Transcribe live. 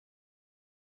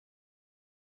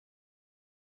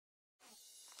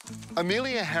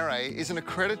Amelia Harray is an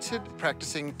accredited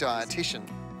practicing dietitian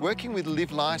working with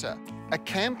Live Lighter, a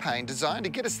campaign designed to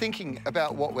get us thinking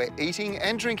about what we're eating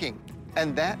and drinking.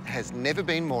 And that has never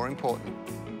been more important.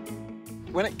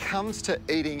 When it comes to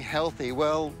eating healthy,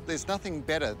 well, there's nothing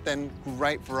better than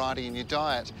great variety in your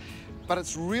diet. But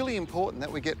it's really important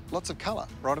that we get lots of colour,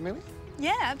 right, Amelia?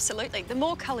 Yeah, absolutely. The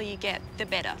more colour you get, the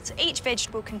better. So each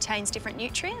vegetable contains different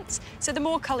nutrients, so the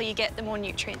more colour you get, the more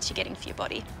nutrients you're getting for your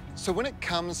body. So when it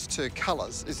comes to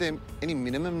colours, is there any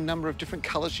minimum number of different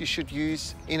colours you should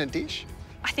use in a dish?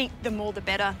 I think the more the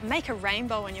better. Make a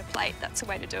rainbow on your plate, that's the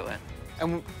way to do it.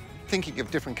 And thinking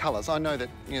of different colours, I know that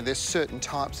there's certain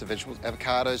types of vegetables,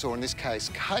 avocados, or in this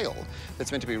case, kale,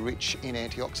 that's meant to be rich in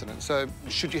antioxidants. So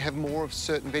should you have more of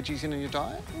certain veggies in your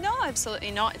diet? No,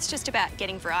 absolutely not. It's just about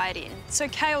getting variety in. So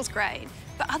kale's great,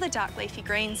 but other dark leafy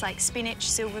greens like spinach,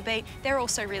 silver beet, they're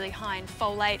also really high in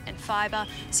folate and fibre,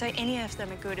 so any of them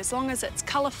are good as long as it's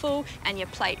colourful and your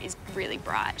plate is really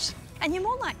bright. And you're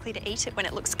more likely to eat it when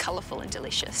it looks colourful and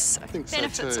delicious. So I think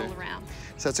benefits so too. all around.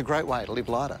 So it's a great way to live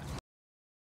lighter.